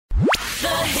The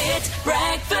Hit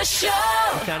Breakfast Show.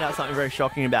 I found out something very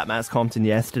shocking about Maz Compton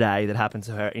yesterday that happened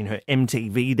to her in her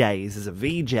MTV days as a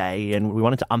VJ, and we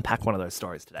wanted to unpack one of those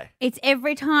stories today. It's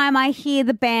every time I hear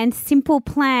the band Simple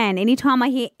Plan, anytime I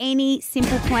hear any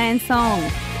Simple Plan song.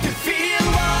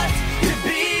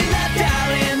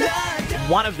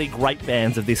 One of the great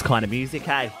bands of this kind of music,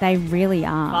 hey? They really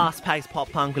are. Fast-paced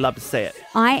pop punk, we love to see it.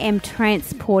 I am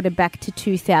transported back to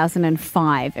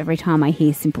 2005 every time I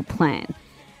hear Simple Plan.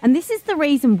 And this is the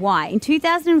reason why. In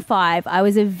 2005, I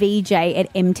was a VJ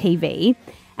at MTV.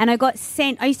 And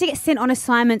I used to get sent on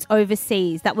assignments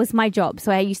overseas. That was my job.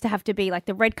 So I used to have to be like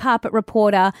the red carpet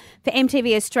reporter for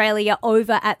MTV Australia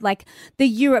over at like the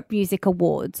Europe Music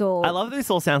Awards. Or I love that this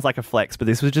all sounds like a flex, but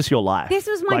this was just your life. This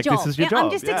was my job. This is your job.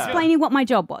 I'm just explaining what my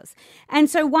job was. And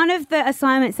so one of the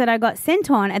assignments that I got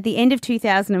sent on at the end of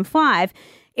 2005,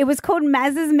 it was called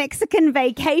Maz's Mexican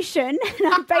Vacation. And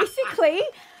I basically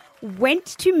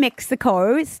went to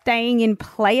Mexico, staying in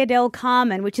Playa del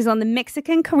Carmen, which is on the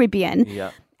Mexican Caribbean.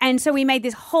 Yeah. And so we made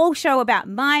this whole show about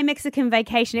my Mexican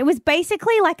vacation. It was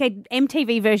basically like an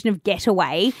MTV version of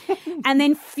Getaway and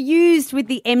then fused with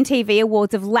the MTV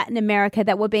Awards of Latin America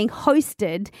that were being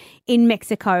hosted in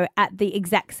Mexico at the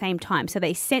exact same time. So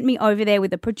they sent me over there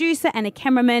with a producer and a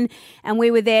cameraman, and we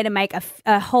were there to make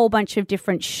a whole bunch of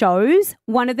different shows,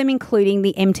 one of them including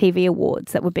the MTV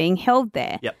Awards that were being held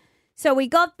there. Yep. So we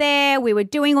got there, we were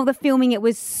doing all the filming. It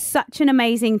was such an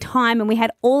amazing time, and we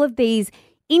had all of these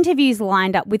interviews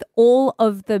lined up with all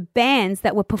of the bands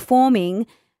that were performing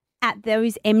at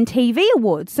those MTV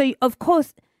Awards. So, of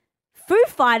course, Foo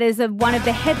Fighters are one of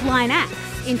the headline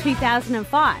acts in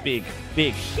 2005. Big.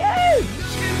 Huge!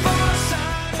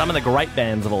 Some of the great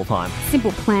bands of all time.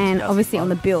 Simple Plan, obviously on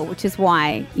the bill, which is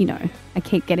why, I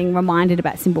keep getting reminded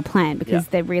about Simple Plan because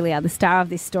they really are the star of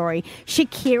this story.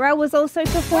 Shakira was also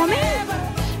performing.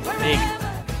 Big.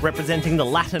 Representing the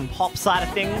Latin pop side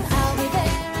of things.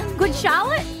 Good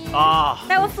Charlotte. Oh.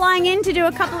 They were flying in to do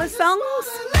a couple of songs.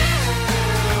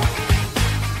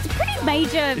 It's pretty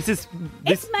major.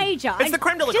 It's major. It's the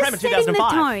creme de la creme of Just setting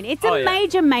 2005. the tone.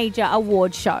 It's a major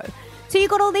award show. So you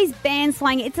got all these bands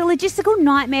flying. It's a logistical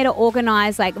nightmare to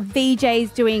organise, like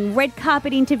VJs doing red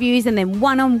carpet interviews and then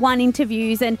one-on-one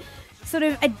interviews. And sort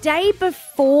of a day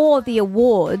before the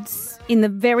awards, in the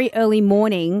very early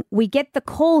morning, we get the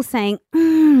call saying,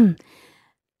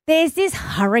 there's this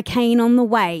hurricane on the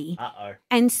way. Uh-oh.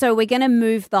 And so we're going to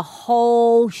move the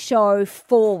whole show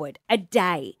forward a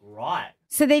day. Right.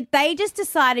 So they just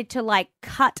decided to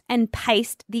cut and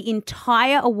paste the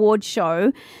entire award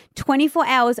show 24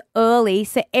 hours early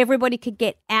so everybody could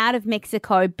get out of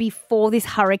Mexico before this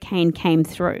hurricane came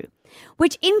through,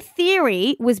 which in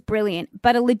theory was brilliant,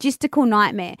 but a logistical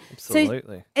nightmare.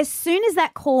 Absolutely. So as soon as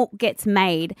that call gets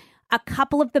made, a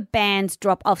couple of the bands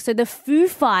drop off. So the Foo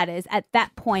Fighters at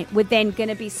that point were then going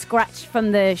to be scratched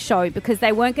from the show because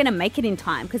they weren't going to make it in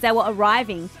time because they were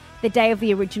arriving the day of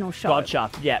the original show.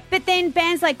 Gotcha, yeah. But then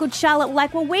bands like Good Charlotte were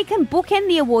like, well, we can bookend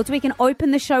the awards. We can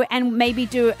open the show and maybe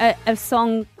do a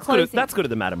song closing. That's good of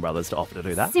the Madden Brothers to offer to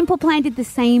do that. Simple Plan did the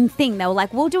same thing. They were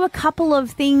like, we'll do a couple of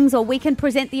things or we can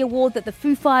present the award that the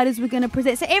Foo Fighters were going to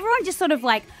present. So everyone just sort of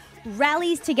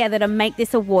rallies together to make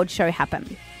this award show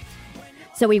happen.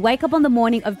 So we wake up on the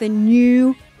morning of the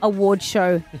new award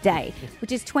show day,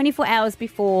 which is 24 hours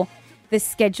before the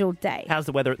scheduled day. How's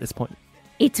the weather at this point?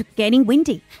 It's getting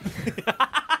windy.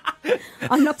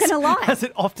 I'm not going to lie. As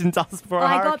it often does for a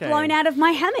I hurricane. got blown out of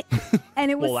my hammock and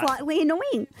it was slightly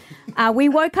annoying. We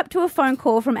woke up to a phone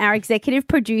call from our executive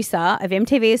producer of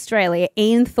MTV Australia,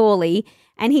 Ian Thorley,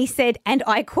 and he said, and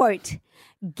I quote,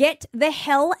 "Get the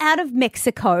hell out of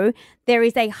Mexico. There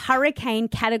is a Hurricane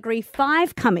Category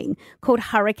 5 coming called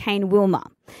Hurricane Wilma."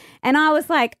 And I was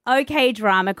like, okay,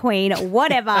 drama queen,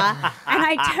 whatever. And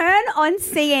I turn on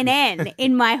CNN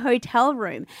in my hotel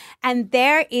room and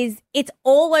it's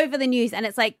all over the news and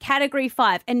it's like Category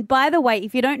 5. And by the way,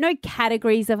 if you don't know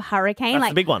categories of hurricane,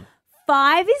 That's the big one.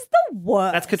 5 is the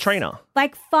worst. That's Katrina.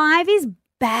 5 is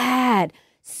bad.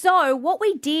 So what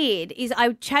we did is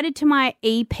I chatted to my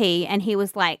EP and he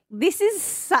was like, this is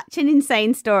such an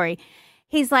insane story.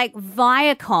 He's like,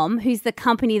 Viacom, who's the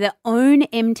company that own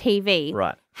MTV,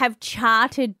 right, have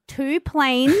chartered 2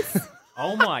 planes.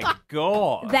 Oh, my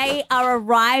God. They are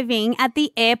arriving at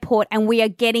the airport and we are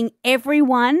getting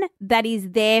everyone that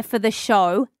is there for the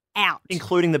show out.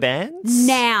 Including the bands?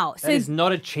 Now. That is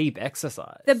not a cheap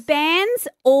exercise. The bands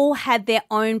all had their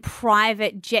own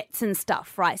private jets and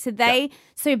stuff, right? So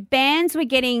so bands were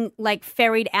getting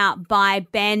ferried out by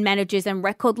band managers and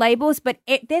record labels, but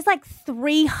there's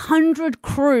 300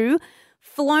 crew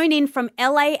flown in from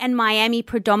LA and Miami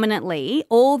predominantly,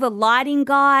 all the lighting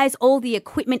guys, all the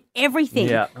equipment, everything.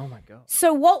 Yeah. Oh my God.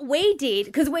 So what we did,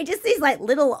 because we're just these like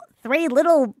three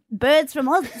little birds from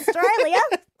Australia,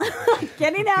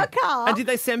 get in our car. And did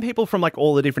they send people from like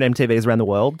all the different MTVs around the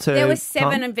world to There were come?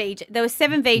 seven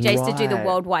VJs to do the Right.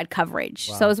 worldwide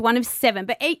coverage. So it was one of 7,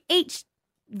 but each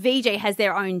VJ has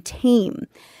their own team.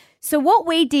 So what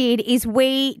we did is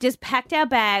we just packed our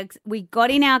bags, we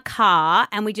got in our car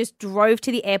and we just drove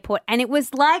to the airport, and it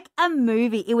was like a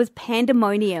movie. It was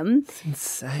pandemonium.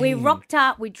 Insane. We rocked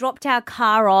up, we dropped our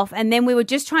car off, and then we were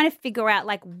just trying to figure out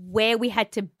like where we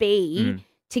had to be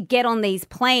to get on these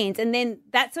planes. And then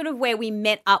that's sort of where we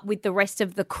met up with the rest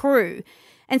of the crew.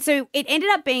 And so it ended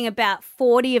up being about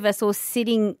 40 of us all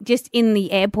sitting just in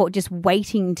the airport, just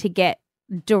waiting to get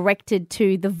directed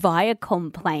to the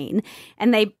Viacom plane.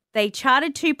 And they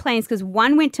chartered 2 planes because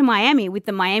one went to Miami with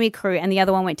the Miami crew and the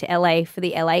other one went to LA for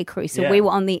the LA crew. So we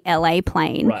were on the LA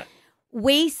plane. Right.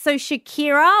 So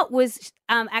Shakira was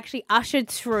actually ushered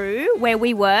through where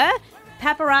we were.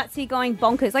 Paparazzi going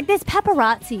bonkers. Like there's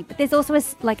paparazzi, but there's also a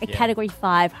Category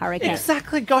 5 hurricane.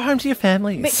 Exactly. Go home to your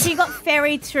families. But she got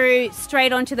ferried through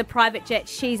straight onto the private jet.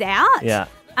 She's out. Yeah.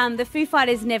 The Foo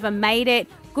Fighters never made it.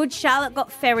 Good Charlotte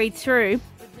got ferried through.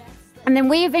 And then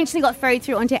we eventually got ferried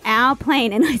through onto our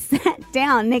plane, and I sat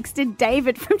down next to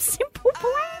David from Simple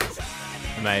Plan.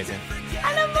 Amazing.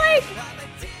 And I'm like,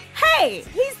 hey,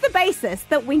 he's the bassist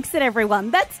that winks at everyone.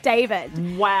 That's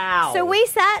David. Wow. So we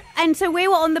sat, and so we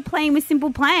were on the plane with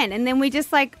Simple Plan, and then we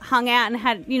just like hung out and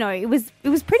had, it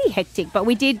was pretty hectic, but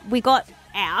we got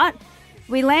out.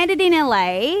 We landed in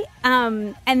LA,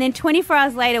 and then 24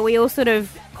 hours later, we all sort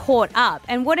of caught up.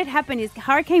 And what had happened is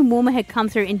Hurricane Wilma had come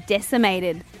through and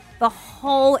decimated the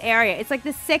whole area. It's like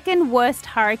the second worst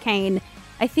hurricane,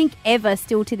 I think, ever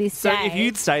still to this So day. if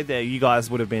you'd stayed there, you guys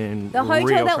would have been in The hotel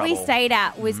real that trouble. we stayed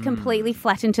at was completely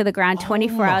flattened to the ground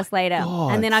 24 hours later.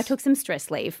 God. And then I took some stress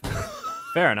leave.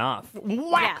 Fair enough.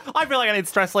 Wow. Yeah. I feel like I need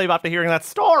stress leave after hearing that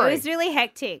story. It was really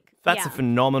hectic. That's Yeah. a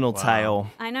phenomenal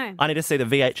tale. I know. I need to see the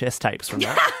VHS tapes from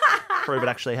that. Prove it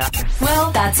actually happened.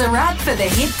 Well, that's a wrap for the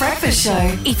Hit Breakfast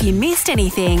Show. If you missed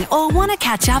anything or want to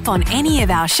catch up on any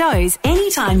of our shows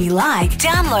anytime you like,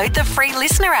 download the free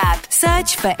Listener app.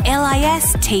 Search for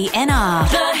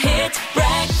LISTNR. The Hit